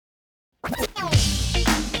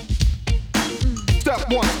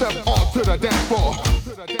one, step on to the dance floor.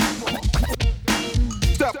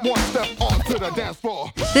 Step one, step on to the dance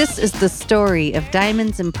floor. This is the story of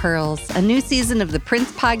Diamonds and Pearls, a new season of the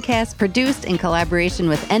Prince podcast produced in collaboration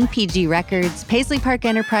with NPG Records, Paisley Park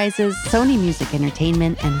Enterprises, Sony Music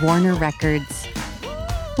Entertainment, and Warner Records.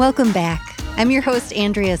 Welcome back. I'm your host,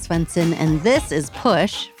 Andrea Swenson, and this is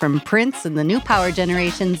Push from Prince and the New Power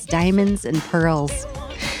Generation's Diamonds and Pearls.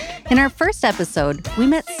 In our first episode, we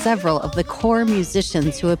met several of the core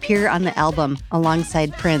musicians who appear on the album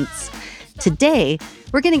alongside Prince. Today,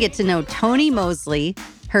 we're going to get to know Tony Mosley,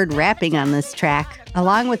 heard rapping on this track,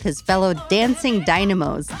 along with his fellow dancing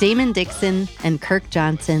dynamos, Damon Dixon and Kirk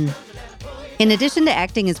Johnson. In addition to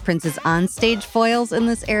acting as Prince's onstage foils in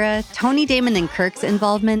this era, Tony, Damon, and Kirk's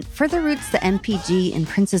involvement further roots the NPG in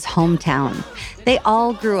Prince's hometown. They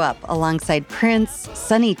all grew up alongside Prince,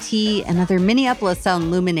 Sonny T, and other Minneapolis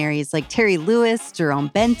sound luminaries like Terry Lewis,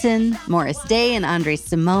 Jerome Benton, Morris Day, and Andre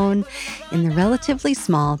Simone in the relatively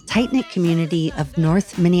small, tight-knit community of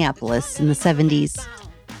North Minneapolis in the 70s.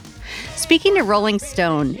 Speaking to Rolling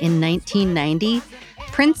Stone in 1990,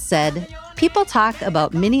 Prince said, "People talk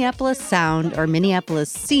about Minneapolis sound or Minneapolis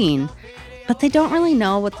scene, but they don't really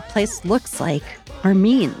know what the place looks like or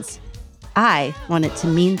means. I want it to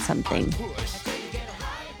mean something."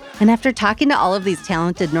 And after talking to all of these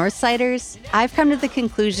talented Northsiders, I've come to the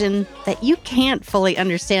conclusion that you can't fully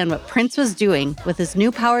understand what Prince was doing with his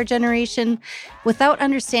New Power generation without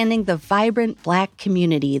understanding the vibrant Black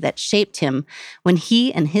community that shaped him when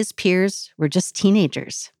he and his peers were just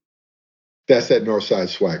teenagers. That's that Northside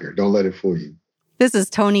swagger. Don't let it fool you. This is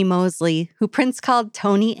Tony Mosley, who Prince called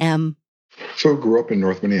Tony M. So grew up in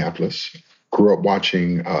North Minneapolis. Grew up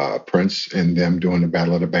watching Prince and them doing the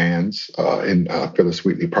Battle of the Bands in Phyllis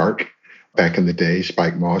Wheatley Park. Back in the day,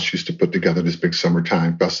 Spike Moss used to put together this big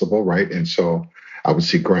summertime festival, right? And so I would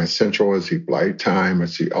see Grand Central, I'd see Blight Time, I'd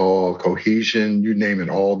see all Cohesion, you name it,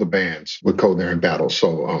 all the bands would go there and battle.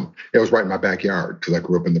 So it was right in my backyard because I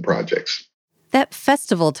grew up in the projects. That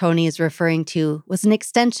festival Tony is referring to was an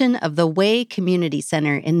extension of the Way Community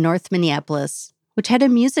Center in North Minneapolis, which had a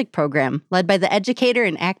music program led by the educator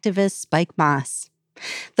and activist Spike Moss.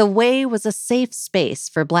 The Way was a safe space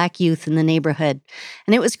for Black youth in the neighborhood,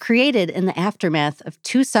 and it was created in the aftermath of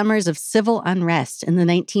 2 summers of civil unrest in the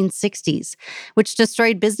 1960s, which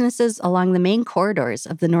destroyed businesses along the main corridors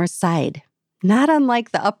of the North Side, not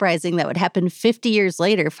unlike the uprising that would happen 50 years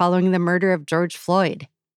later following the murder of George Floyd.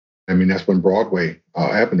 I mean, that's when Broadway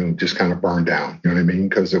Avenue just kind of burned down, you know what I mean?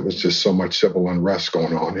 Because there was just so much civil unrest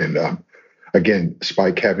going on. And again,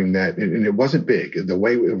 Spike having that, and it wasn't big. The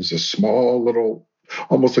Way, it was a small little,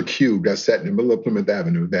 almost a cube that sat in the middle of Plymouth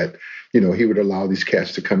Avenue that, you know, he would allow these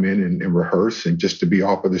cats to come in and rehearse and just to be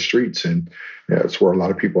off of the streets. And it's where a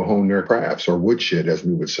lot of people hone their crafts, or woodshed, as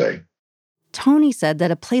we would say. Tony said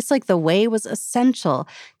that a place like the Way was essential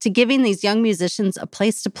to giving these young musicians a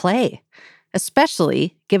place to play,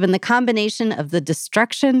 especially given the combination of the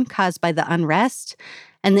destruction caused by the unrest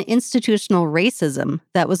and the institutional racism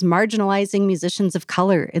that was marginalizing musicians of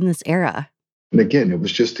color in this era. And again, it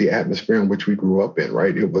was just the atmosphere in which we grew up in,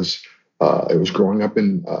 right? It was growing up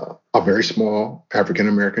in a very small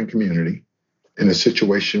African-American community in a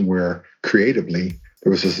situation where creatively there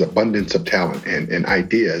was this abundance of talent and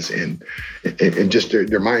ideas and just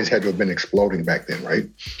their minds had to have been exploding back then, right?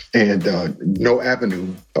 And no avenue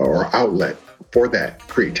or outlet for that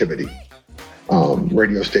creativity.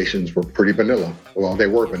 Radio stations were pretty vanilla. Well, they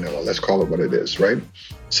were vanilla. Let's call it what it is, right?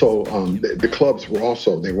 So the clubs were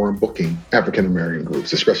also, they weren't booking African-American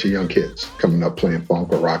groups, especially young kids coming up playing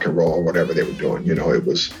funk or rock and roll or whatever they were doing. You know, it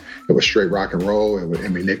was straight rock and roll.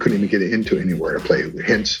 They couldn't even get into anywhere to play.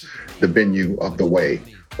 Hence the venue of the Way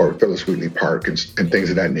or Phyllis Wheatley Park and things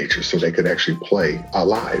of that nature, so they could actually play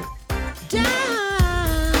live.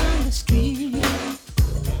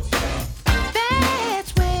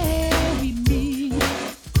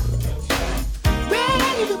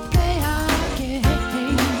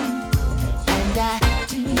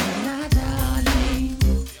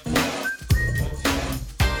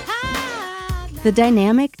 The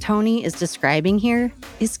dynamic Tony is describing here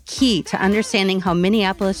is key to understanding how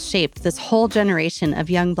Minneapolis shaped this whole generation of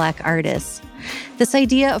young Black artists. This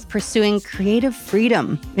idea of pursuing creative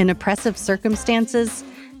freedom in oppressive circumstances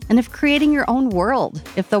and of creating your own world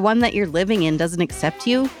if the one that you're living in doesn't accept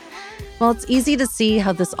you. Well, it's easy to see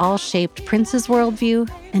how this all shaped Prince's worldview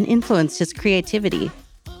and influenced his creativity.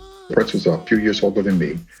 Prince was a few years older than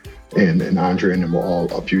me, and Andre and them were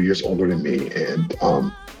all a few years older than me. And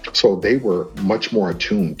So they were much more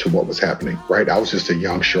attuned to what was happening, right? I was just a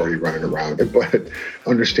young shorty running around, but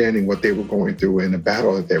understanding what they were going through and the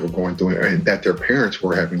battle that they were going through and that their parents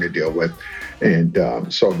were having to deal with. And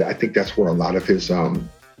so I think that's where a lot of his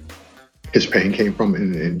pain came from,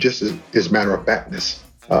 and just his matter of factness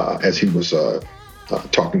as he was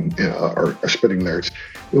talking or spitting lyrics.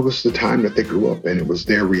 It was the time that they grew up in. It was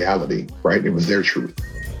their reality, right? It was their truth.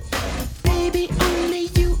 Baby, only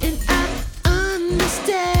you and I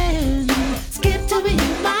understand. Skip to me,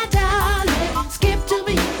 my darling. Skip to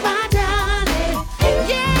me, my darling.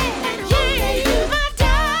 Yeah, yeah, you my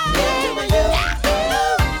darling.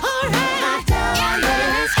 All right,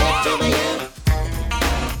 darling. Skip to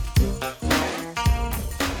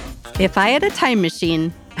me. If I had a time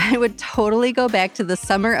machine, I would totally go back to the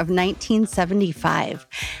summer of 1975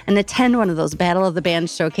 and attend one of those Battle of the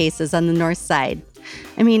Bands showcases on the North Side.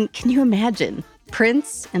 I mean, can you imagine?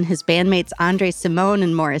 Prince and his bandmates Andre Simone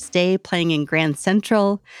and Morris Day playing in Grand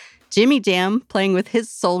Central, Jimmy Jam playing with his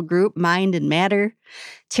soul group Mind and Matter,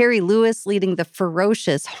 Terry Lewis leading the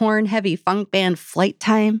ferocious horn-heavy funk band Flight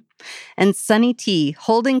Time, and Sonny T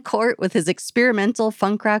holding court with his experimental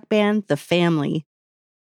funk rock band The Family.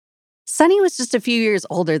 Sonny was just a few years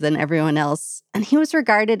older than everyone else, and he was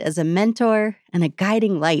regarded as a mentor and a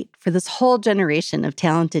guiding light for this whole generation of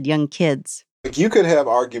talented young kids. Like, you could have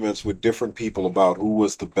arguments with different people about who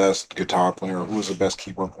was the best guitar player, who was the best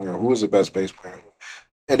keyboard player, who was the best bass player.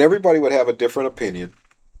 And everybody would have a different opinion.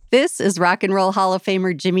 This is Rock and Roll Hall of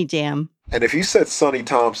Famer Jimmy Jam. And if you said Sonny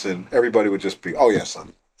Thompson, everybody would just be, oh yeah,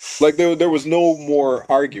 Sonny. Like there was no more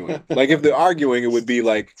arguing. Like if they're arguing, it would be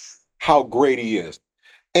like how great he is.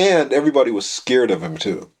 And everybody was scared of him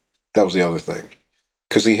too. That was the other thing.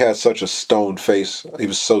 Because he had such a stone face. He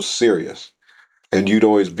was so serious. And you'd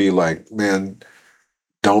always be like, man,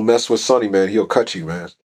 don't mess with Sonny, man. He'll cut you,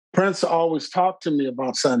 man. Prince always talked to me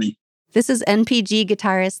about Sonny. This is NPG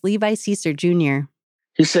guitarist Levi Seacer Jr.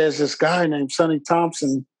 He says this guy named Sonny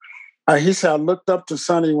Thompson, he said, I looked up to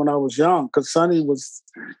Sonny when I was young because Sonny was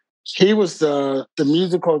the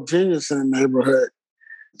musical genius in the neighborhood.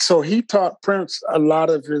 So he taught Prince a lot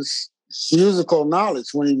of his musical knowledge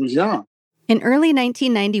when he was young. In early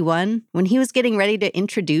 1991, when he was getting ready to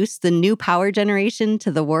introduce the new power generation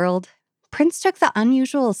to the world, Prince took the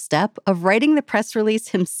unusual step of writing the press release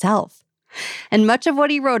himself. And much of what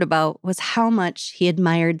he wrote about was how much he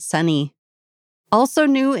admired Sonny. Also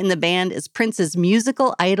new in the band is Prince's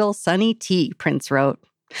musical idol, Sonny T, Prince wrote.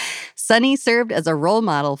 Sonny served as a role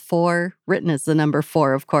model for, written as the number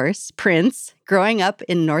 4, of course, Prince, growing up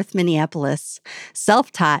in North Minneapolis.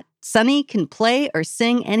 Self-taught, Sonny can play or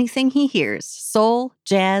sing anything he hears. Soul,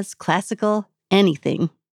 jazz, classical, anything.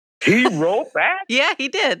 He wrote that? Yeah, he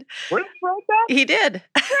did. Prince wrote that? He did.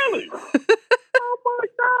 Really? Oh, my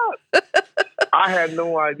God. I had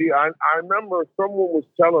no idea. I remember someone was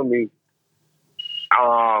telling me,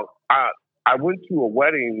 I went to a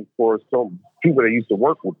wedding for some people that used to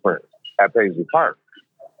work with Prince at Paisley Park.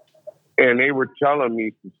 And they were telling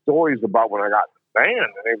me some stories about when I got the band,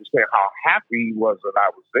 and they were saying how happy he was that I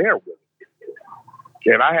was there with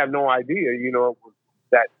him. And I had no idea, it was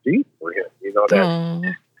that deep for him,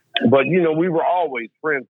 that. But, we were always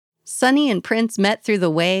friends. Sonny and Prince met through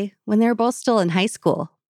the way when they were both still in high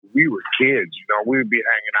school. We were kids, we would be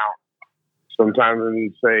hanging out. Sometimes when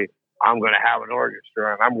he'd say, I'm going to have an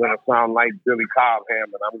orchestra, and I'm going to sound like Billy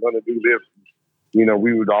Cobham, and I'm going to do this.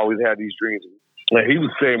 We would always have these dreams. And he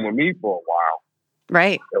was staying with me for a while.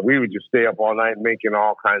 Right. And we would just stay up all night making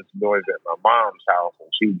all kinds of noise at my mom's house, and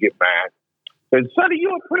she'd get mad. And Sonny, you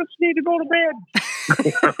and Prince need to go to bed.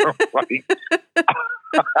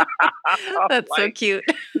 That's so cute.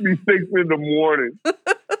 It'd be 6 in the morning,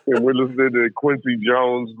 and we're listening to Quincy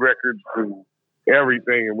Jones records and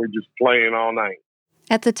everything, and we're just playing all night.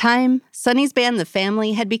 At the time, Sonny's band The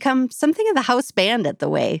Family had become something of the house band at the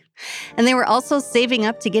Way, and they were also saving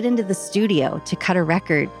up to get into the studio to cut a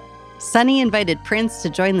record. Sonny invited Prince to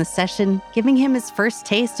join the session, giving him his first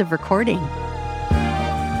taste of recording.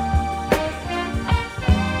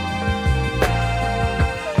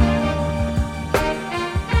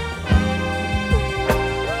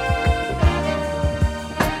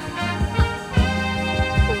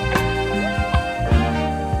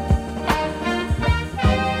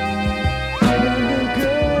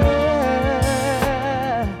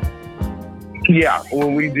 Yeah,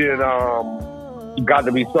 when we did Got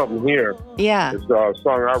to Be Something Here. Yeah. It's a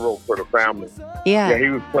song I wrote for The Family. Yeah. He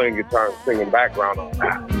was playing guitar and singing background on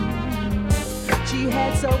that. She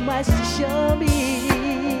had so much to show me.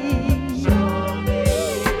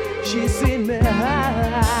 She seen me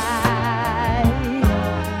high.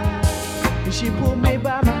 She pulled me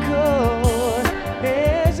by my coat.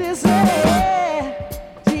 As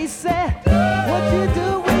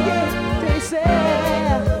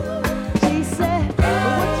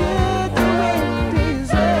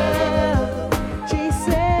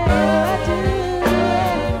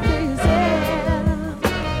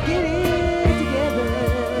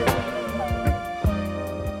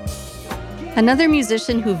Another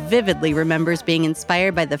musician who vividly remembers being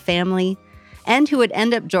inspired by the family and who would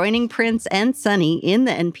end up joining Prince and Sonny in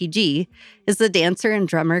the NPG is the dancer and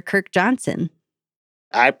drummer Kirk Johnson.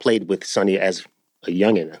 I played with Sonny as a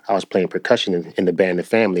youngin'. I was playing percussion in the band The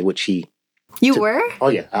Family, which he... You were? Oh,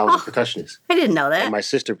 yeah. I was a percussionist. I didn't know that. And my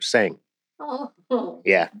sister sang. Oh.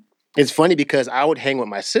 Yeah. It's funny because I would hang with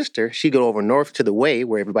my sister. She'd go over north to the Way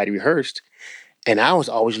where everybody rehearsed. And I was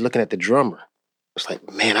always looking at the drummer. It's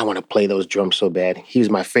like, man, I want to play those drums so bad. He was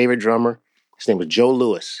my favorite drummer. His name was Joe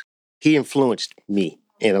Lewis. He influenced me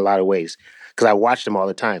in a lot of ways because I watched him all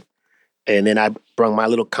the time. And then I brought my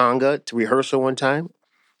little conga to rehearsal one time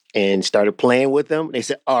and started playing with them. They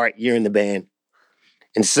said, all right, you're in the band.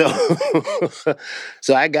 And so,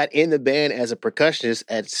 so I got in the band as a percussionist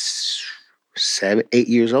at 7, 8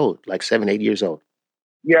 years old, like 7, 8 years old.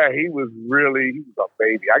 Yeah, he was a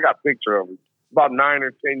baby. I got a picture of him, about 9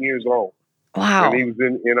 or 10 years old. Wow. And he was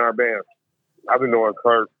in our band. I've been knowing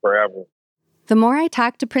Kurt forever. The more I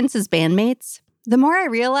talked to Prince's bandmates, the more I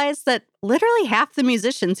realized that literally half the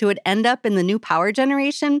musicians who would end up in the new power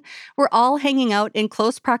generation were all hanging out in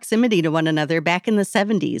close proximity to one another back in the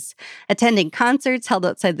 70s, attending concerts held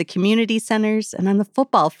outside the community centers and on the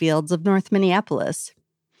football fields of North Minneapolis.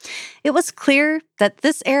 It was clear that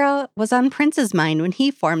this era was on Prince's mind when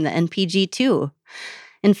he formed the NPG too.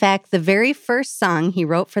 In fact, the very first song he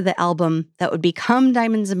wrote for the album that would become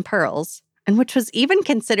Diamonds and Pearls, and which was even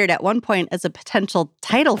considered at one point as a potential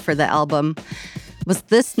title for the album, was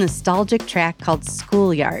this nostalgic track called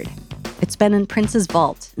Schoolyard. It's been in Prince's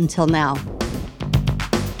vault until now.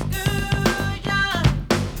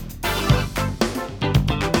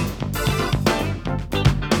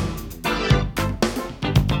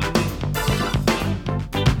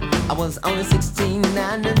 I was only 16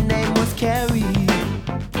 and her name was Carrie.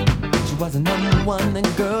 She was the number one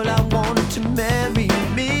and girl I wanted to marry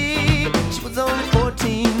me. She was only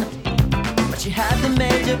 14, but she had the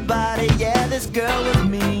major body. Yeah, this girl was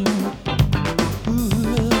mean.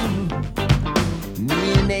 Ooh.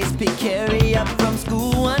 Me and Ace picked Carrie up from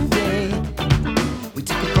school one day. We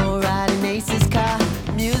took her for a ride in Ace's car.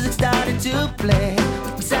 Music started to play.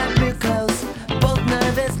 We sat real close, both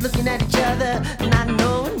nervous, looking at each other, not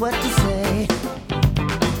knowing what to say.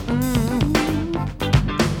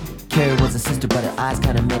 Carrie was a sister, but her eyes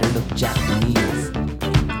kinda made her look Japanese.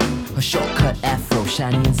 Her short-cut afro,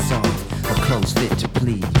 shiny and soft, her clothes fit to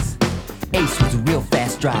please. Ace was a real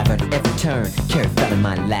fast driver at every turn. Carrie fell in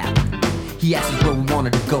my lap. He asked us where we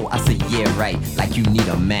wanted to go. I said, yeah, right, like you need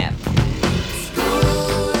a map.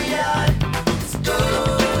 Schoolyard,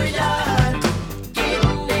 schoolyard,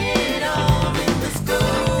 getting it on in the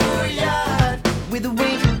schoolyard. With a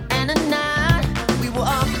wink and a nod, we were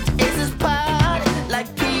off to Ace's pod, like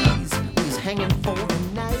peas, we was hanging for the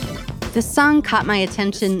night. This song caught my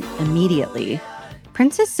attention immediately.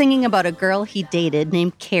 Prince is singing about a girl he dated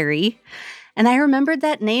named Carrie, and I remembered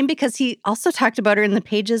that name because he also talked about her in the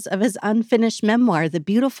pages of his unfinished memoir, The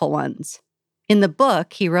Beautiful Ones. In the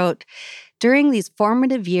book, he wrote, during these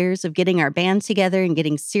formative years of getting our band together and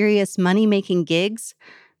getting serious money-making gigs,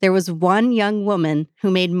 there was one young woman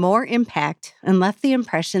who made more impact and left the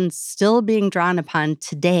impression still being drawn upon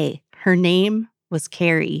today. Her name was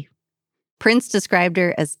Carrie. Prince described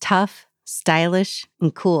her as tough, stylish,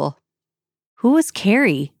 and cool. Who was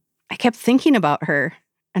Carrie? I kept thinking about her,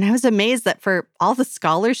 and I was amazed that for all the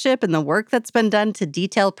scholarship and the work that's been done to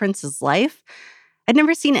detail Prince's life, I'd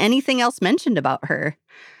never seen anything else mentioned about her.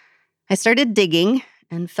 I started digging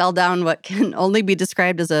and fell down what can only be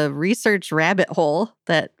described as a research rabbit hole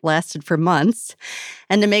that lasted for months.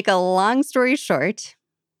 And to make a long story short,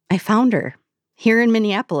 I found her here in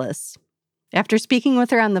Minneapolis. After speaking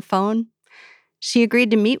with her on the phone, she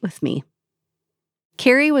agreed to meet with me.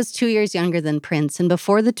 Carrie was 2 years younger than Prince, and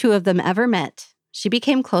before the two of them ever met, she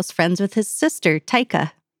became close friends with his sister,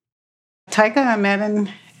 Taika. Taika I met in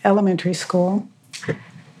elementary school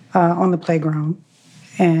on the playground.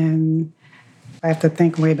 And I have to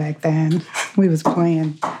think way back then, we was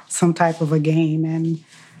playing some type of a game, and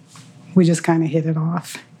we just kind of hit it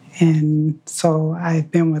off. And so I've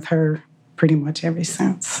been with her pretty much ever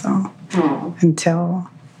since. So until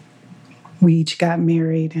we each got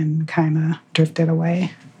married and kind of drifted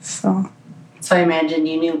away. So I imagine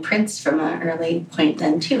you knew Prince from an early point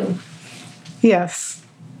then, too. yes,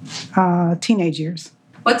 teenage years.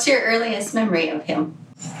 What's your earliest memory of him?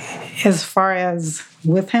 As far as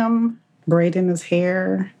with him, braiding his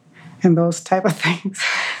hair and those type of things,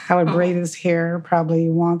 I would braid his hair probably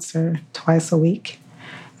once or twice a week.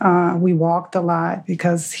 We walked a lot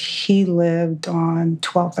because he lived on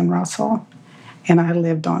 12th and Russell, and I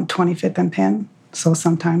lived on 25th and Penn. So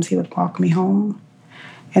sometimes he would walk me home.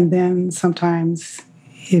 And then sometimes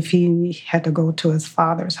if he had to go to his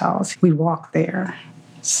father's house, we'd walk there.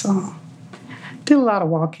 So did a lot of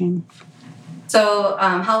walking. So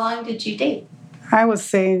how long did you date? I would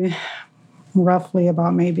say roughly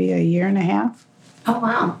about maybe a year and a half. Oh,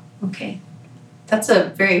 wow. Okay. That's a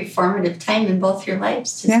very formative time in both your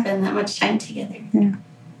lives to spend that much time together. Yeah.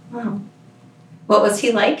 Wow. What was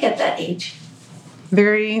he like at that age?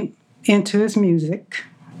 Very into his music.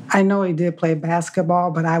 I know he did play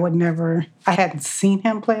basketball, but I hadn't seen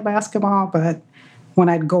him play basketball, but when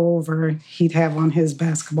I'd go over, he'd have on his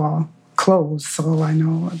basketball clothes. So I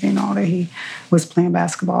know, that he was playing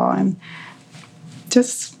basketball and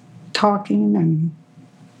just talking and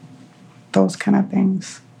those kind of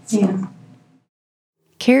things. So. Yeah.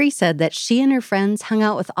 Carrie said that she and her friends hung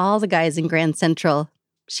out with all the guys in Grand Central.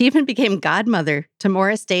 She even became godmother to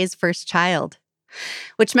Morris Day's first child,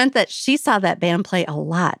 which meant that she saw that band play a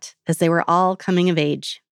lot as they were all coming of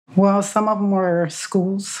age. Well, some of them were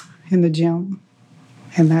schools in the gym,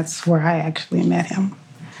 and that's where I actually met him.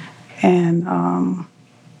 And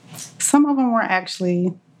some of them were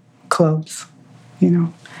actually clubs,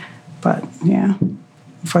 but yeah,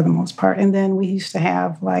 for the most part. And then we used to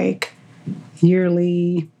have like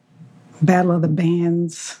yearly Battle of the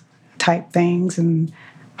Bands type things. And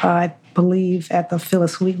I believe at the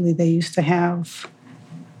Phyllis Wheatley, they used to have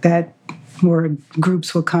that where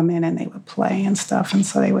groups would come in and they would play and stuff. And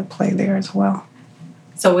so they would play there as well.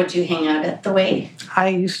 So would you hang out at the Way? I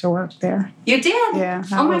used to work there. You did? Yeah.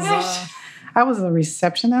 Oh my gosh. I was a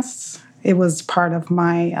receptionist. It was part of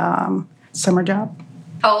my summer job.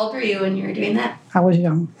 How old were you when you were doing that? I was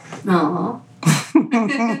young. Oh.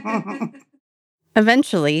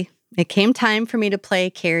 Eventually, it came time for me to play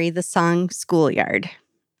Carrie the song Schoolyard.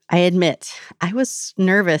 I admit, I was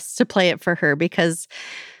nervous to play it for her because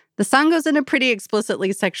the song goes in a pretty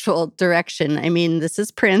explicitly sexual direction. I mean, this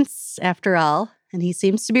is Prince, after all, and he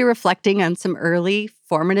seems to be reflecting on some early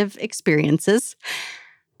formative experiences.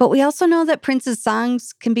 But we also know that Prince's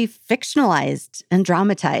songs can be fictionalized and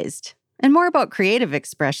dramatized, and more about creative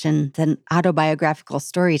expression than autobiographical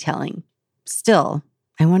storytelling. Still,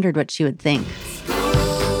 I wondered what she would think.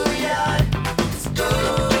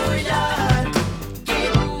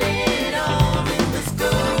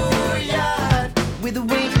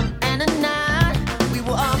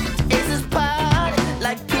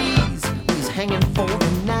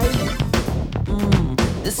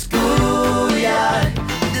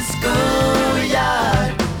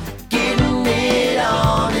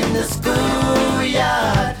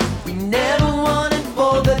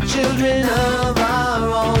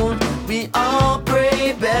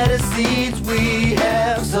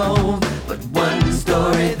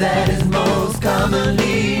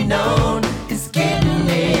 Commonly known is getting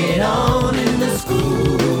it on in the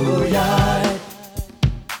schoolyard.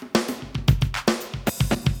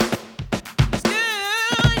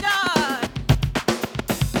 Schoolyard.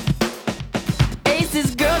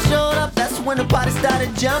 Ace's girl showed up, that's when the party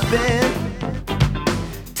started jumping.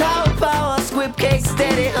 Tower power, squib cake,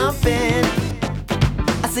 steady humping.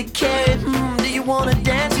 I said, Carrie, do you wanna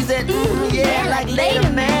dance? She said, yeah, like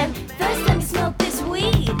later, man. First time you smoke this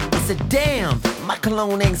weed. I said, damn, my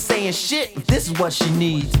cologne ain't saying shit. This is what she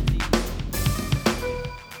needs.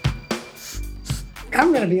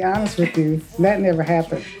 I'm going to be honest with you. That never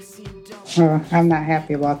happened. I'm not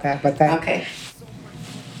happy about that, but that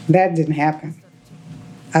didn't happen.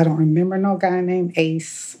 I don't remember no guy named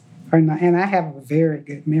Ace, and I have a very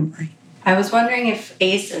good memory. I was wondering if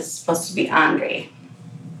Ace is supposed to be Andre.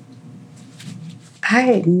 I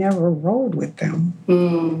had never rode with them.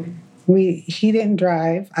 He didn't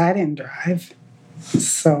drive. I didn't drive.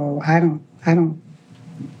 So I don't know.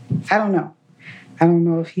 I don't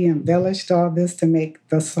know if he embellished all this to make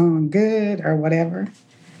the song good or whatever,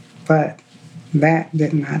 but that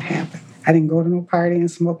did not happen. I didn't go to no party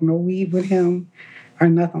and smoke no weed with him or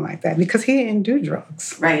nothing like that because he didn't do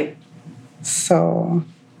drugs. Right. So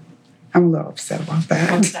I'm a little upset about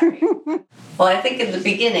that. I'm sorry. Well, I think in the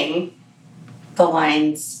beginning, the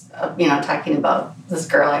lines, talking about this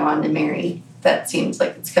girl I wanted to marry, that seems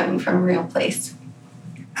like it's coming from a real place.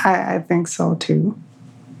 I think so, too.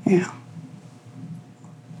 Yeah.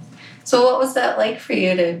 So what was that like for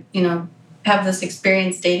you to, have this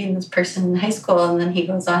experience dating this person in high school, and then he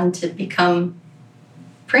goes on to become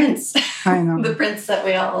Prince? I know. The Prince that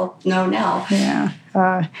we all know now.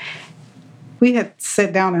 Yeah. We had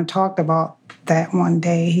sat down and talked about that one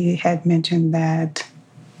day. He had mentioned that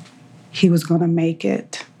he was going to make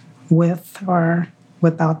it with or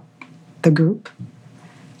without the group.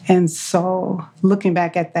 And so looking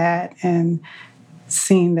back at that and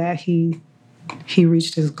seeing that he he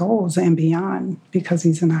reached his goals and beyond because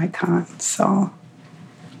he's an icon. So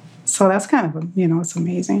that's kind of, it's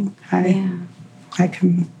amazing. I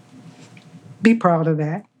can be proud of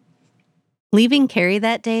that. Leaving Carrie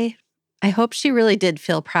that day, I hope she really did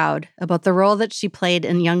feel proud about the role that she played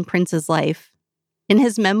in young Prince's life. In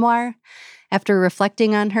his memoir, after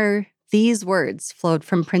reflecting on her, these words flowed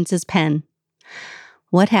from Prince's pen.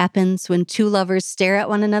 What happens when two lovers stare at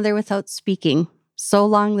one another without speaking? So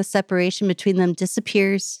long the separation between them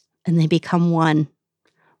disappears and they become one.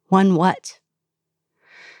 One what?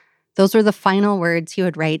 Those were the final words he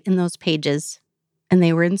would write in those pages, and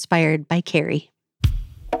they were inspired by Carrie.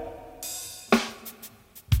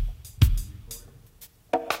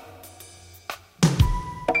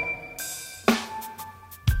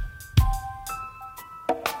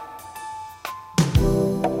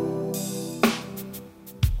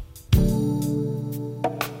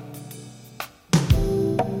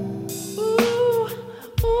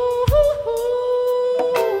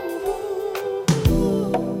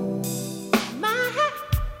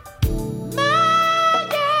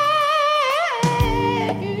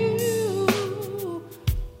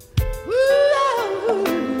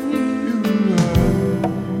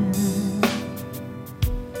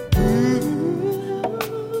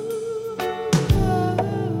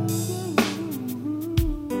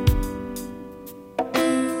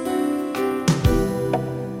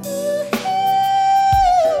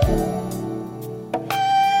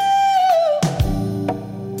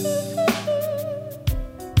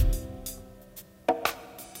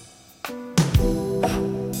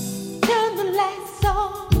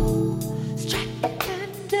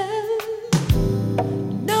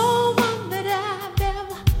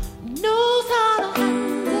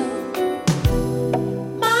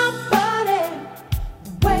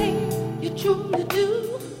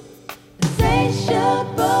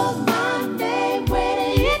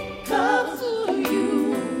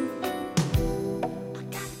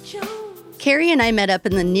 Carrie and I met up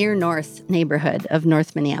in the near north neighborhood of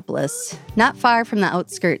North Minneapolis, not far from the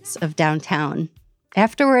outskirts of downtown.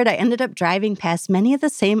 Afterward, I ended up driving past many of the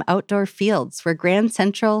same outdoor fields where Grand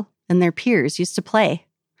Central and their peers used to play.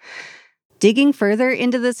 Digging further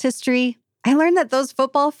into this history, I learned that those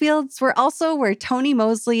football fields were also where Tony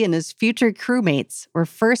Mosley and his future crewmates were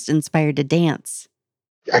first inspired to dance.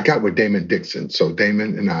 I got with Damon Dixon. So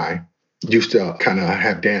Damon and I used to kind of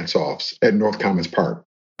have dance-offs at North Commons Park.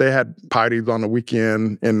 They had parties on the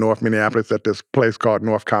weekend in North Minneapolis at this place called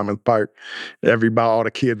North Commons Park. All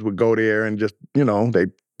the kids would go there and just, they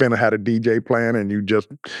had a DJ playing and you just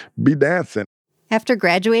be dancing. After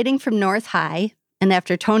graduating from North High, and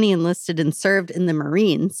after Tony enlisted and served in the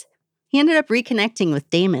Marines, he ended up reconnecting with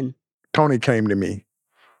Damon. Tony came to me.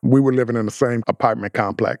 We were living in the same apartment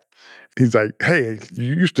complex. He's like, hey,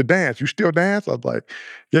 you used to dance. You still dance? I was like,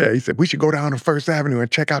 yeah. He said, we should go down to First Avenue and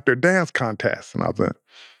check out their dance contest. And I was like,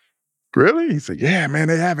 really? He said, yeah, man,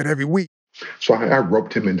 they have it every week. So I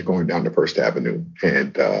roped him into going down to First Avenue,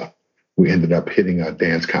 and we ended up hitting a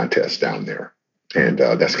dance contest down there. And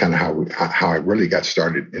that's kind of how I really got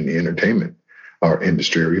started in the entertainment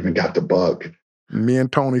industry, or even got the bug. Me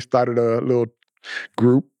and Tony started a little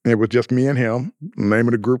group. It was just me and him. The name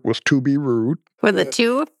of the group was To Be Rude. With a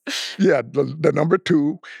 2? Yeah, the number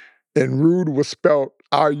 2. And rude was spelled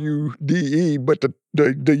R-U-D-E, but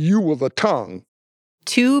the U was a tongue.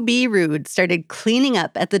 To Be Rude started cleaning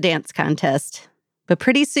up at the dance contest. But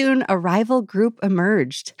pretty soon, a rival group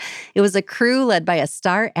emerged. It was a crew led by a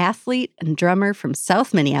star athlete and drummer from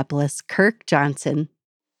South Minneapolis, Kirk Johnson.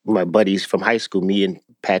 My buddies from high school, me and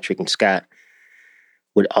Patrick and Scott,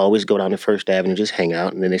 would always go down to First Avenue, just hang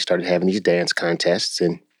out. And then they started having these dance contests.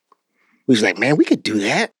 And we was like, man, we could do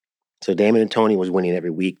that. So Damon and Tony was winning every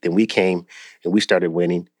week. Then we came and we started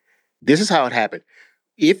winning. This is how it happened.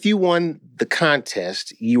 If you won the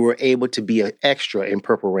contest, you were able to be an extra in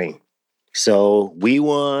Purple Rain. So we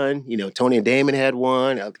won, Tony and Damon had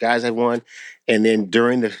won, the guys had won. And then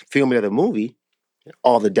during the filming of the movie,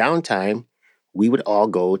 all the downtime, we would all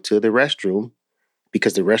go to the restroom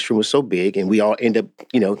because the restroom was so big and we all end up,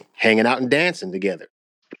 hanging out and dancing together.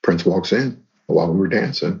 Prince walks in while we were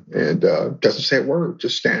dancing and doesn't say a word,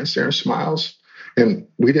 just stands there and smiles. And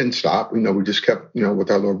we didn't stop. We just kept,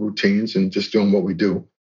 with our little routines and just doing what we do.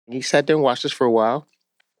 He sat there and watched us for a while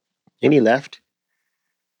and he left.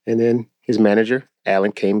 And then his manager,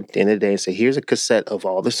 Alan, came at the end of the day and said, here's a cassette of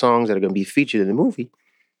all the songs that are going to be featured in the movie.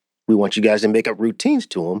 We want you guys to make up routines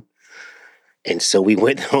to them. And so we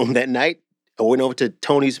went home that night. I went over to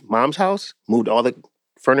Tony's mom's house, moved all the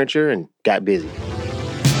furniture, and got busy.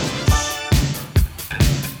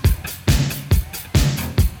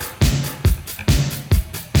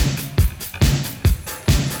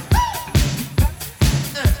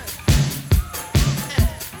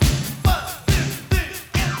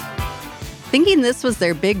 Thinking this was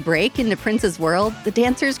their big break into Prince's world, the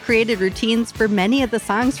dancers created routines for many of the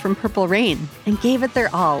songs from Purple Rain and gave it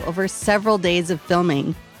their all over several days of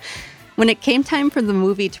filming. When it came time for the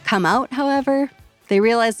movie to come out, however, they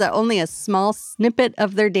realized that only a small snippet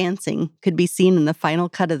of their dancing could be seen in the final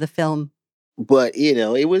cut of the film. But,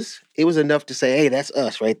 it was enough to say, hey, that's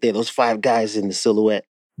us right there, those 5 guys in the silhouette.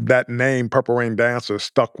 That name, Purple Rain Dancers,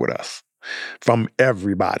 stuck with us from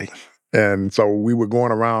everybody. And so we were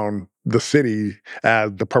going around the city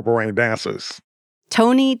as the Purple Rain Dancers.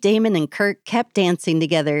 Tony, Damon, and Kirk kept dancing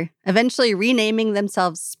together, eventually renaming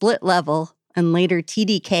themselves Split Level and later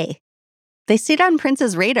TDK. They stayed on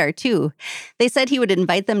Prince's radar, too. They said he would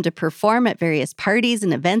invite them to perform at various parties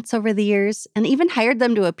and events over the years, and even hired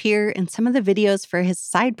them to appear in some of the videos for his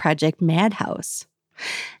side project, Madhouse.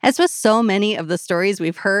 As with so many of the stories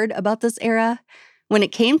we've heard about this era, when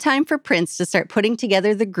it came time for Prince to start putting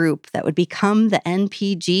together the group that would become the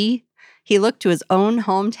NPG, he looked to his own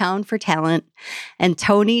hometown for talent, and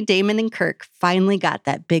Tony, Damon, and Kirk finally got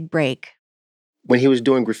that big break. When he was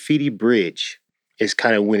doing Graffiti Bridge, is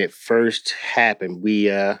kind of when it first happened. We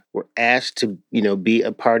were asked to, be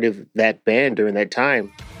a part of that band during that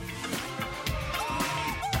time.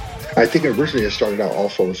 I think originally it started out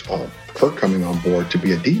also as Kirk coming on board to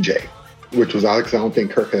be a DJ, which was Alex. I don't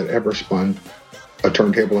think Kirk had ever spun a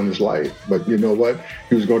turntable in his life. But you know what?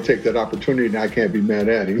 He was going to take that opportunity, and I can't be mad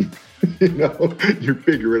at him. You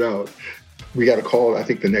figure it out. We got a call, I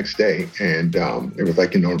think, the next day, and it was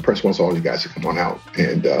like, the Prince wants all you guys to come on out.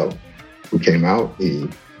 And we came out. He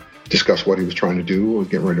discussed what he was trying to do. He was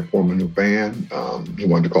getting ready to form a new band. He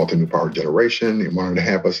wanted to call it the New Power Generation. He wanted to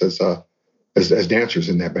have us as dancers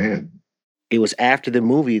in that band. It was after the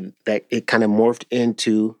movie that it kind of morphed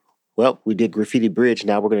into, well, we did Graffiti Bridge.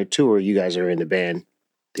 Now we're going to tour. You guys are in the band.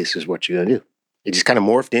 This is what you're going to do. It just kind of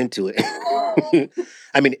morphed into it.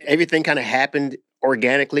 I mean, everything kind of happened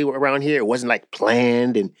organically around here. It wasn't like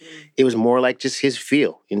planned, and it was more like just his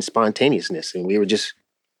feel and spontaneousness. And we were just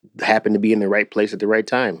happened to be in the right place at the right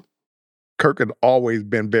time. Kirk had always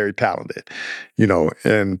been very talented,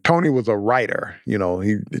 and Tony was a writer.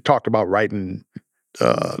 He talked about writing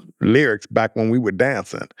lyrics back when we were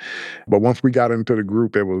dancing. But once we got into the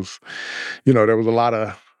group, it was, there was a lot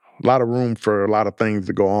of room for a lot of things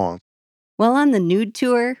to go on. While on the Nude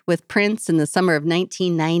Tour with Prince in the summer of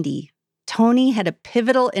 1990, Tony had a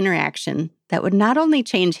pivotal interaction that would not only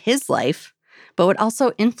change his life, but would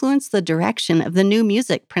also influence the direction of the new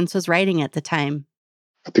music Prince was writing at the time.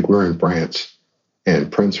 I think we were in France,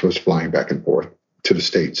 and Prince was flying back and forth to the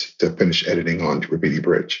States to finish editing on Graffiti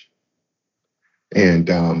Bridge. And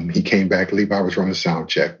he came back. Levi was running sound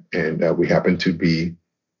check, and we happened to be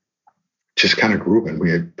just kind of grooving. We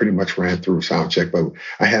had pretty much ran through sound check, but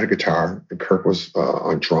I had a guitar, and Kirk was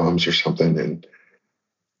on drums or something,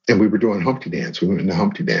 and we were doing Humpty Dance. We went into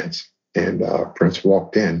Humpty Dance, and Prince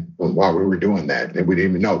walked in while we were doing that, and we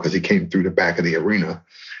didn't even know because he came through the back of the arena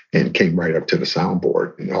and came right up to the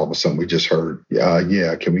soundboard. And all of a sudden, we just heard,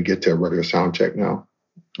 yeah, can we get to a regular sound check now?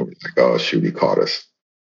 And we're like, oh, shoot, he caught us.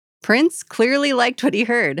 Prince clearly liked what he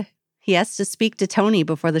heard. He asked to speak to Tony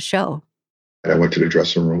before the show. And I went to the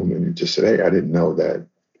dressing room and he just said, hey, I didn't know that.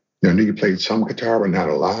 I knew you played some guitar, but not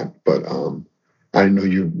a lot. But I didn't know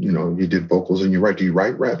you did vocals and you write. Do you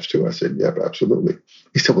write raps too? I said, yeah, absolutely.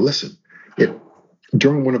 He said, well, listen,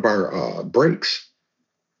 during one of our breaks,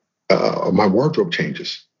 my wardrobe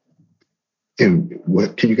changes. And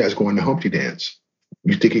can you guys go on the Humpty Dance?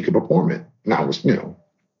 You think you could perform it? And I was,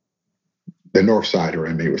 the North Sider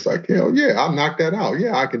in me was like, hell yeah, I'll knock that out.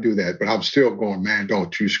 Yeah, I can do that. But I'm still going, man,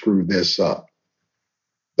 don't you screw this up.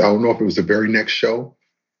 I don't know if it was the very next show.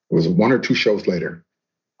 It was 1 or 2 shows later.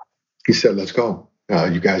 He said, let's go.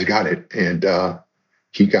 You guys got it. And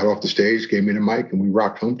he got off the stage, gave me the mic, and we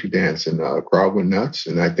rocked Humpty Dance, and the crowd went nuts.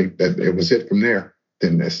 And I think that it was it from there.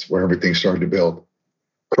 Then that's where everything started to build.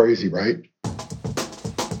 Crazy, right?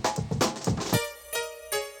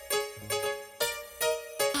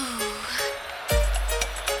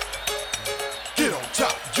 Get on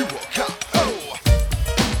top, you a cop. Oh.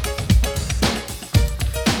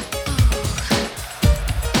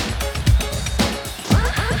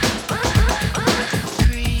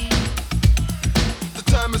 The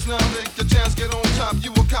time is now, take the chance, get on top,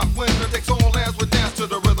 you a cop. When it takes all hands, we dance to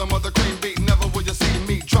the rhythm of the cream beat. Never will you see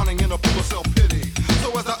me drowning in a pool of self-pity.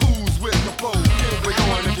 So as I ooze with the flow, we're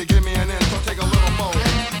going, if you give me an inch, I'll take a little more.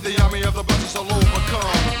 The army of the bunches will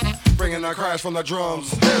overcome, bringing our crash from the drums.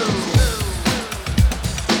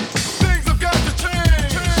 Things have got to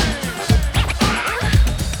change.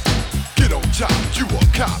 Get on top, you a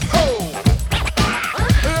cop. Ho!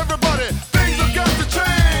 Everybody, things have got to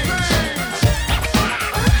change.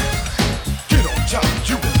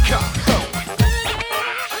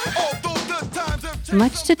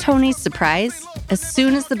 Much to Tony's surprise, as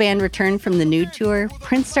soon as the band returned from the Nude tour,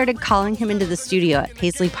 Prince started calling him into the studio at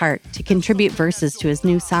Paisley Park to contribute verses to his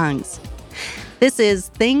new songs. This is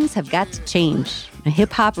Things Have Got to Change, a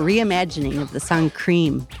hip-hop reimagining of the song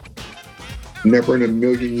Cream. Never in a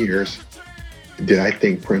million years did I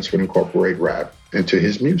think Prince would incorporate rap into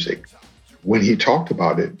his music. When he talked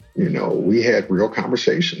about it, we had real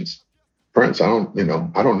conversations. Prince, I don't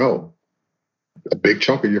know. A big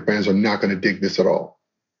chunk of your fans are not going to dig this at all.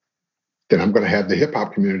 Then I'm going to have the hip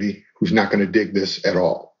hop community who's not going to dig this at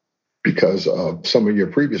all because of some of your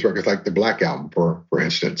previous records, like the Black Album, for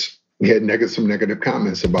instance. We had some negative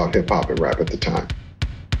comments about hip hop and rap at the time.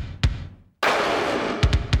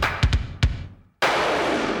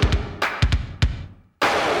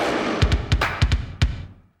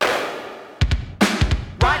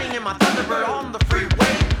 Riding in my Thunderbird on the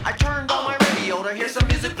freeway, I turned on my radio to hear some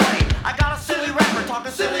music play. I got a silly rapper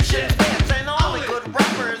talking silly shit, saying the only good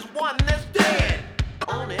rapper is one that's dead.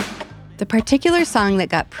 Own it. The particular song that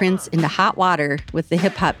got Prince into hot water with the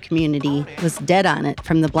hip-hop community was Dead on It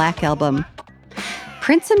from the Black Album.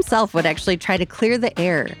 Prince himself would actually try to clear the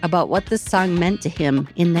air about what this song meant to him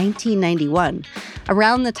in 1991,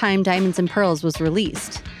 around the time Diamonds and Pearls was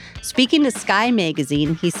released. Speaking to Sky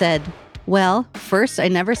magazine, he said, "Well, first, I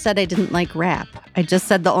never said I didn't like rap. I just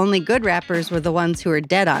said the only good rappers were the ones who were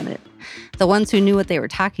dead on it. The ones who knew what they were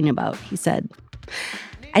talking about," he said.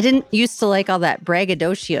 "I didn't used to like all that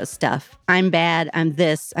braggadocio stuff. I'm bad, I'm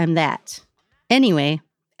this, I'm that. Anyway,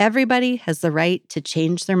 everybody has the right to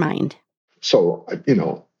change their mind." So,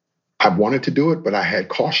 I wanted to do it, but I had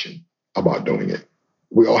caution about doing it.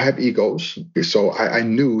 We all have egos. So I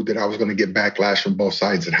knew that I was going to get backlash from both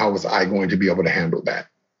sides, and how was I going to be able to handle that?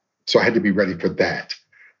 So I had to be ready for that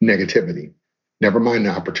negativity. Never mind the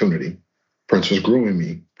opportunity. Prince was grooming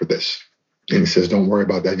me for this. And he says, don't worry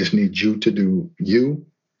about that. I just need you to do you,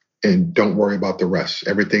 and don't worry about the rest.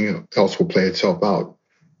 Everything else will play itself out.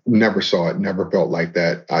 Never saw it, never felt like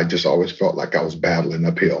that. I just always felt like I was battling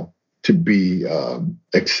uphill to be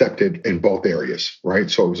accepted in both areas, right?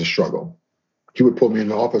 So it was a struggle. He would pull me in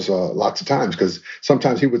the office lots of times because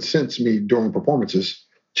sometimes he would sense me during performances,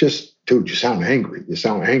 just, dude, you sound angry. You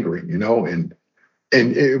sound angry, and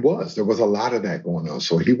there was a lot of that going on.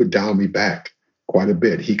 So he would dial me back quite a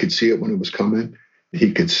bit. He could see it when it was coming.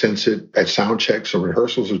 He could sense it at sound checks or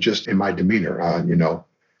rehearsals or just in my demeanor.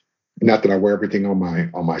 Not that I wear everything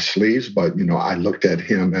on my sleeves, but I looked at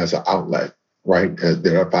him as an outlet, right? That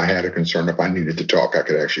if I had a concern, if I needed to talk, I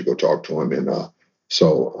could actually go talk to him. And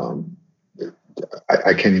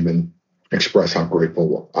I can't even express how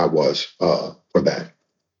grateful I was for that.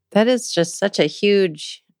 That is just such a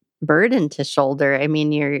huge burden to shoulder. I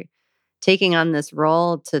mean, you're taking on this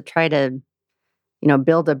role to try to,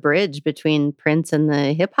 build a bridge between Prince and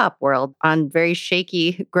the hip hop world on very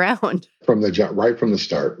shaky ground. Right from the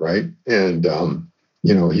start, right? And,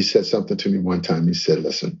 he said something to me one time. He said,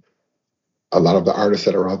 listen, a lot of the artists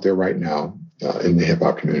that are out there right now in the hip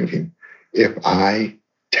hop community, if I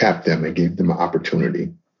tapped them and gave them an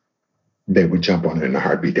opportunity, they would jump on it in a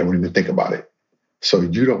heartbeat. They wouldn't even think about it. So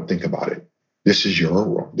you don't think about it. This is your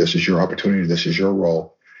role. This is your opportunity. This is your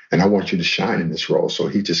role. And I want you to shine in this role. So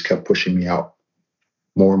he just kept pushing me out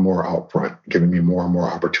more and more out front, giving me more and more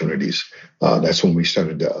opportunities. That's when we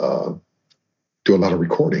started to do a lot of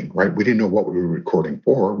recording, right? We didn't know what we were recording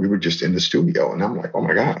for. We were just in the studio. And I'm like, oh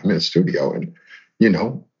my God, I'm in the studio. And,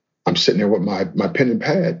 I'm sitting there with my pen and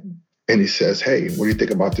pad. And he says, hey, what do you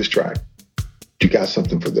think about this track? You got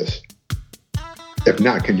something for this? If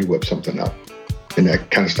not, can you whip something up? And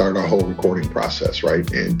that kind of started our whole recording process, right?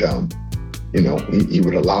 And, he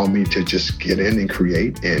would allow me to just get in and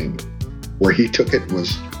create. And where he took it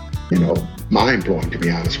was, mind-blowing, to be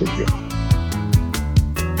honest with you.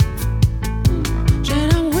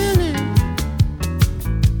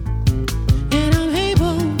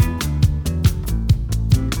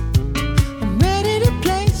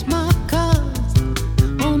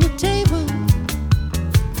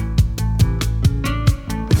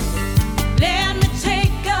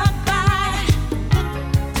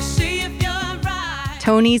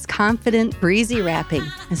 Tony's confident, breezy rapping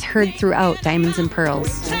is heard throughout Diamonds and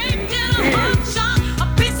Pearls. Well,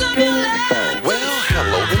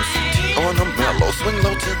 hello, MC on a mellow. Swing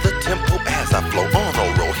low to the tempo as I flow on a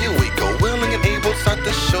roll. Here we go, willing and able, start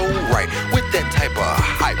the show right. With that type of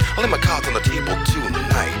hype, I'll lay my cards on the table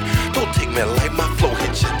tonight. Don't take me like my flow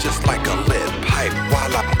hits you just like a lead pipe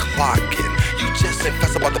while I'm clocking. You just ain't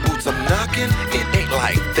fast about the boots I'm knocking. It ain't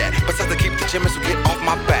like that. Besides, I keep the gym, so get off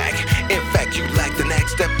my back. In fact, you like the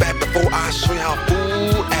next step back before I show you how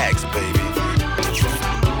fool acts, baby.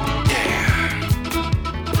 Yeah.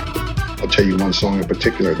 tell you one song in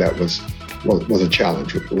particular that was a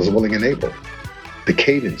challenge. It was Willing and Able. The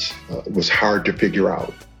cadence was hard to figure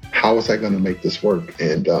out. How was I going to make this work?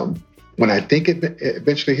 And when I think it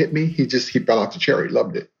eventually hit me, he fell out the chair. He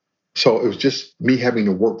loved it. So it was just me having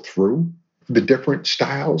to work through the different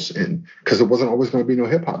styles, and because it wasn't always going to be no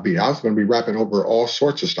hip hop beat. I was going to be rapping over all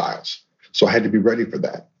sorts of styles. So I had to be ready for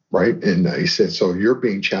that. Right. And he said, so you're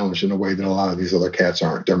being challenged in a way that a lot of these other cats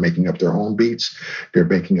aren't. They're making up their own beats. They're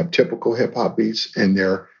making up typical hip hop beats, and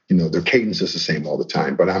their cadence is the same all the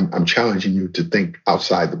time. But I'm challenging you to think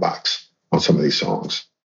outside the box on some of these songs.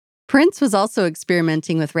 Prince was also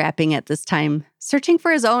experimenting with rapping at this time, searching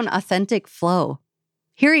for his own authentic flow.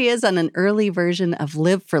 Here he is on an early version of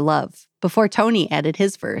Live for Love, before Tony added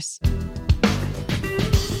his verse.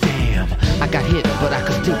 I got hit, but I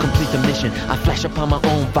could still complete the mission. I flashed upon my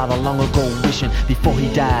own father long ago, wishing before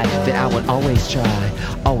he died that I would always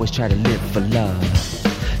try to live for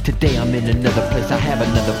love. Today I'm in another place, I have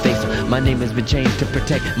another face. My name has been changed to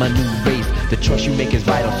protect my new race. The choice you make is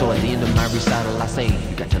vital, so at the end of my recital I say,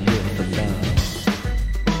 you got to live for love.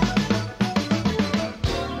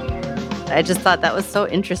 I just thought that was so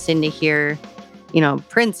interesting to hear,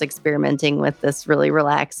 Prince experimenting with this really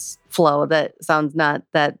relaxed flow that sounds not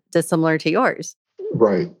that dissimilar to yours.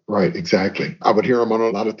 Right, exactly. I would hear him on a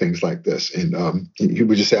lot of things like this, and he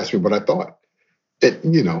would just ask me what I thought. And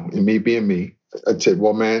me being me, I'd say,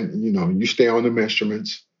 well, man, you stay on them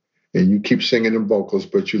instruments and you keep singing them vocals,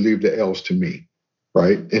 but you leave the L's to me,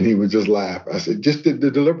 right? And he would just laugh. I said, just the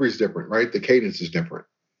delivery is different, right? The cadence is different.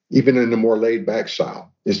 Even in the more laid back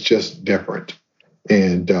style, it's just different.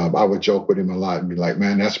 And I would joke with him a lot and be like,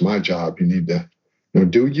 man, that's my job. You need to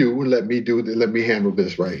do you, let me handle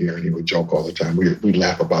this right here. And he would joke all the time. We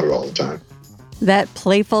laugh about it all the time. That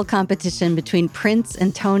playful competition between Prince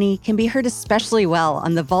and Tony can be heard especially well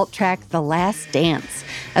on the vault track The Last Dance,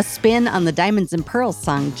 a spin on the Diamonds and Pearls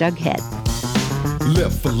song Jughead.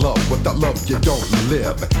 Live for love, without love you don't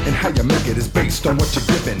live. And how you make it is based on what you're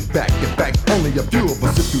giving. Back to back, only a few of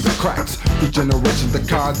us sit through the cracks. The generation, the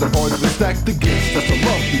cards, the boys, the stack, the gifts. That's to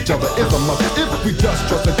love each other is a must. If we just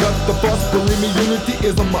trust and cut the fuss, believe me, unity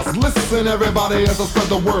is a must. Listen, everybody, as I spread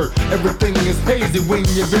the word. Everything is hazy when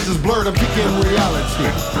your vision's blurred. I'm kicking reality.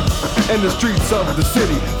 In the streets of the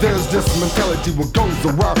city, there's this mentality. What goes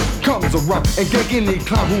around, comes around. And get any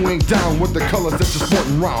clown who ain't down with the colors that you're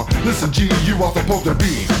sporting around. Listen, G, you are supposed to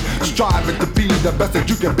be striving to be the best that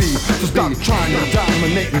you can be. So stop trying to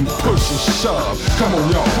dominate and push and shove. Come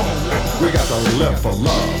on, y'all, we got to live for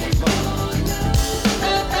love.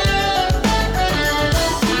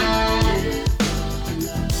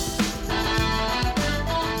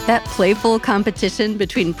 That playful competition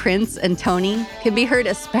between Prince and Tony can be heard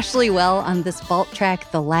especially well on this vault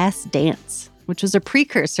track The Last Dance, which was a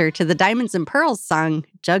precursor to the Diamonds and Pearls song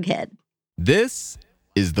Jughead. This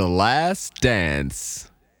is The Last Dance.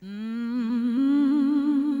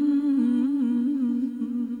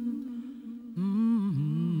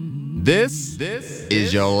 This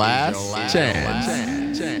is your last chance.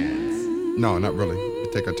 No, not really. We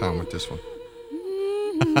take our time with this one.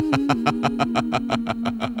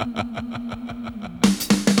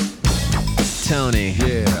 Tony.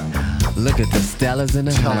 Yeah. Look at the Stellas in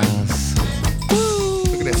the house.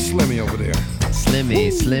 Look at that Slimmy over there.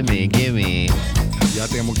 Slimmy, gimme. Yeah, I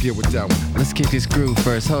think I'm gonna get with that one. Let's kick this groove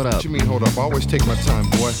first. Hold up. What you mean, hold up? I always take my time,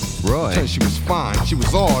 boy. Roy. She was fine. She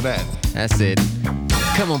was all that. That's it.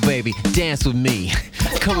 Come on, baby, dance with me.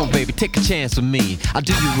 Come on, baby, take a chance with me. I'll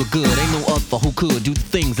do you a good. Ain't no other who could do the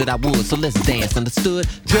things that I would. So let's dance, understood?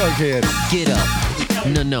 Jughead. Get up.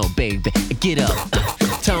 No, baby, get up.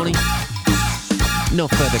 Tony, no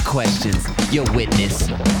further questions. Your witness.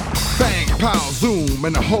 Bang, pow, zoom,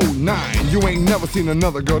 and the whole nine. You ain't never seen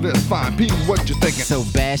another girl this fine. P, what you thinking? So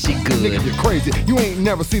bad she good. Nigga, you crazy. You ain't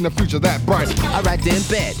never seen a future that bright. Alright then,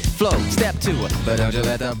 bet. Flow, step to it. But don't you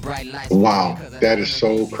let the bright lights... Wow, that is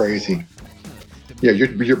so crazy. Yeah,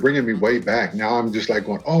 you're bringing me way back. Now I'm just like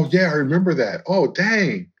going, oh yeah, I remember that. Oh,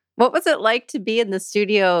 dang. What was it like to be in the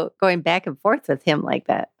studio going back and forth with him like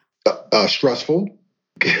that? Stressful.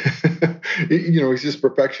 He's just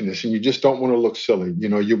perfectionist, and you just don't want to look silly.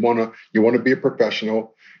 You want to be a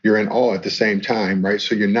professional. You're in awe at the same time, right?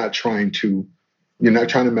 So you're not trying to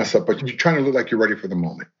mess up, but you're trying to look like you're ready for the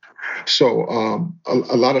moment. So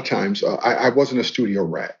a lot of times I wasn't a studio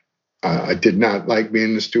rat. I did not like being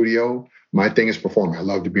in the studio. My thing is performing. I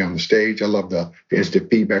love to be on the stage. I love the instant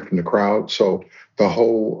feedback from the crowd. So the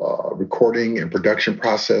whole recording and production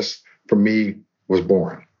process for me was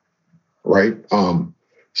boring, right?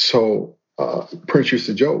 So Prince used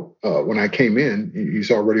to joke when I came in, he's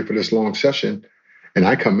all ready for this long session. And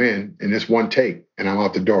I come in and it's one take and I'm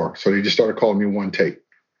out the door. So they just started calling me one take.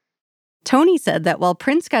 Tony said that while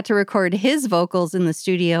Prince got to record his vocals in the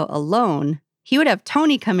studio alone, he would have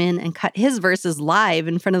Tony come in and cut his verses live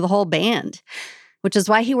in front of the whole band, which is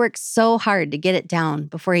why he worked so hard to get it down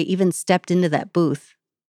before he even stepped into that booth.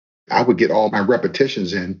 I would get all my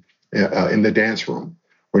repetitions in the dance room,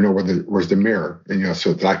 where where's the mirror, and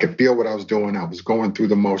so that I could feel what I was doing. I was going through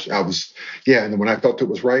the motion. And then when I felt it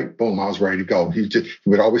was right, boom, I was ready to go. He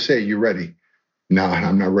would always say, "You ready?" No,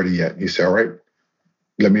 I'm not ready yet. He said, "All right,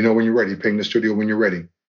 let me know when you're ready. Ping the studio when you're ready."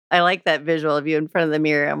 I like that visual of you in front of the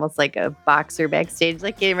mirror, almost like a boxer backstage,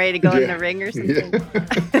 like getting ready to go in the ring or something. Yeah.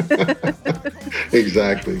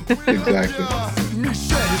 Exactly. New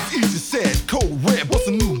shirt is easy said, cold red, what's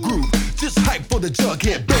a new groove? Just hype for the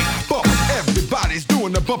jughead, big bump. Everybody's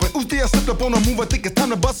doing the bumping. Ooh, I slipped up on a move. I think it's time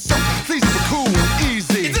to bust some. Please keep it cool and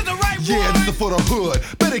easy. Is it the right one? Yeah, this is for the hood.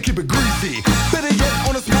 Better keep it greasy. Better yet,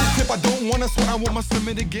 on a smooth tip, I don't want to sweat. I want my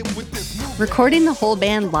slimmer to get with this move. Recording the whole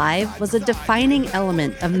band live was a defining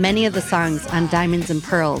element of many of the songs on Diamonds and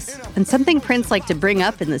Pearls, and something Prince liked to bring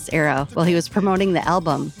up in this era while he was promoting the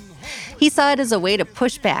album. He saw it as a way to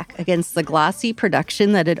push back against the glossy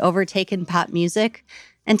production that had overtaken pop music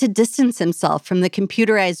and to distance himself from the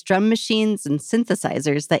computerized drum machines and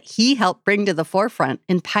synthesizers that he helped bring to the forefront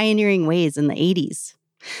in pioneering ways in the 80s.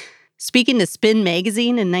 Speaking to Spin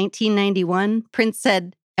magazine in 1991, Prince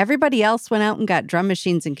said, "Everybody else went out and got drum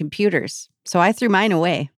machines and computers, so I threw mine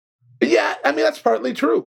away." Yeah, I mean, that's partly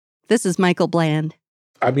true. This is Michael Bland.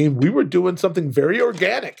 I mean, we were doing something very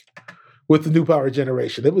organic with the New Power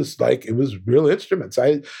generation. It was real instruments.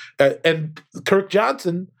 And Kirk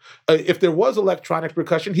Johnson, if there was electronic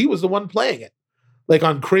percussion, he was the one playing it. Like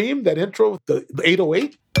on Cream, that intro, the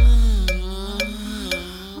 808.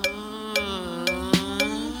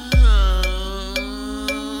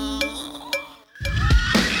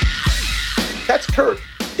 That's Kirk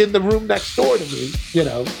in the room next door to me,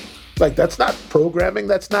 Like, that's not programming.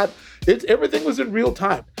 Everything was in real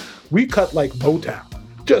time. We cut like Motown.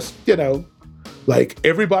 Just, like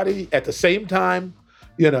everybody at the same time,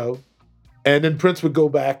 and then Prince would go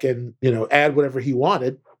back and, add whatever he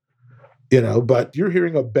wanted, but you're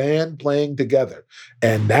hearing a band playing together,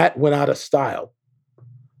 and that went out of style.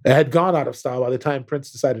 It had gone out of style by the time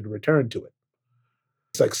Prince decided to return to it.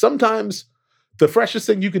 It's like sometimes the freshest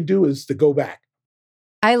thing you can do is to go back.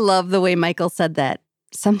 I love the way Michael said that.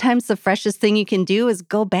 Sometimes the freshest thing you can do is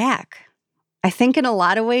go back. I think in a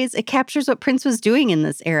lot of ways, it captures what Prince was doing in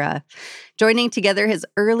this era, joining together his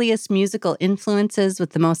earliest musical influences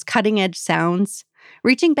with the most cutting-edge sounds,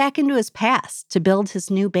 reaching back into his past to build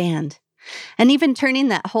his new band, and even turning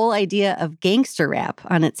that whole idea of gangster rap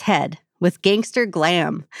on its head with gangster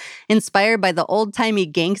glam, inspired by the old-timey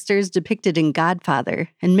gangsters depicted in Godfather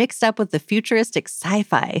and mixed up with the futuristic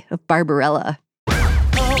sci-fi of Barbarella.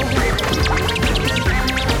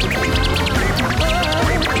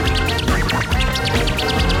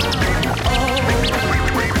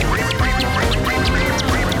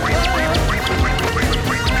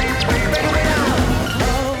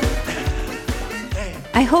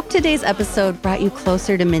 I hope today's episode brought you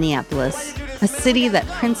closer to Minneapolis, a city that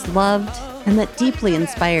Prince loved and that deeply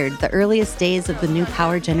inspired the earliest days of the New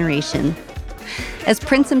Power generation. As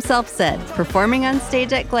Prince himself said, performing on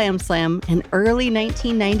stage at Glam Slam in early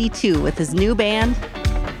 1992 with his new band,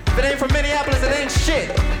 If it ain't from Minneapolis, it ain't shit.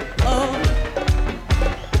 If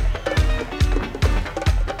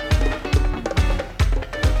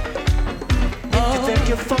you think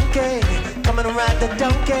you're funky, coming around the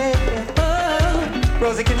donkey.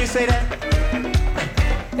 Rosie, can you say that?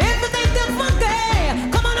 If you think you're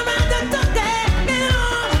funky, come on around the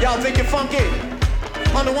donkey. Y'all think you're funky?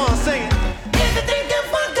 On the one, sing it. If you think you're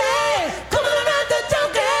funky, come on around the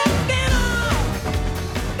donkey.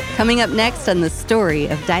 Coming up next on the story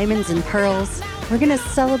of Diamonds and Pearls, we're going to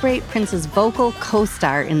celebrate Prince's vocal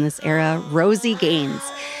co-star in this era, Rosie Gaines,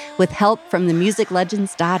 with help from the music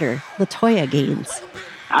legend's daughter, LaToya Gaines.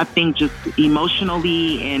 I think just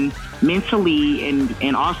emotionally and mentally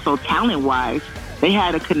and also talent-wise, they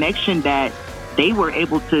had a connection that they were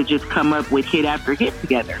able to just come up with hit after hit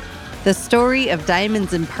together. The story of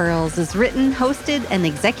Diamonds and Pearls is written, hosted, and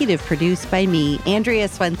executive produced by me, Andrea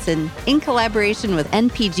Swenson, in collaboration with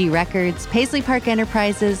NPG Records, Paisley Park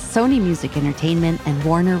Enterprises, Sony Music Entertainment, and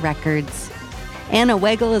Warner Records. Anna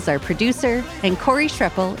Weigel is our producer, and Corey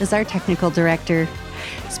Schreppel is our technical director.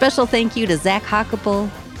 Special thank you to Zach Hockapel,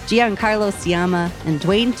 Giancarlo Siama, and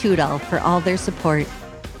Dwayne Tudall for all their support.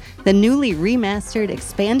 The newly remastered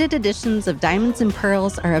expanded editions of Diamonds and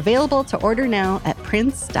Pearls are available to order now at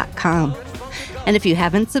prince.com. And if you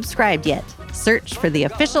haven't subscribed yet, Search for the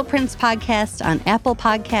official Prince podcast on Apple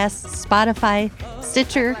Podcasts, Spotify,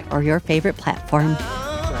 Stitcher, or your favorite platform.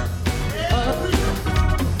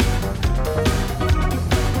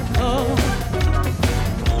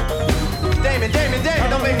 Damon,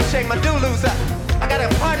 don't make me shake my doo-loos up. I got a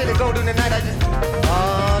party to go to tonight.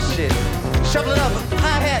 Oh, shit. Shuffle it up,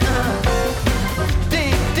 hi-hat,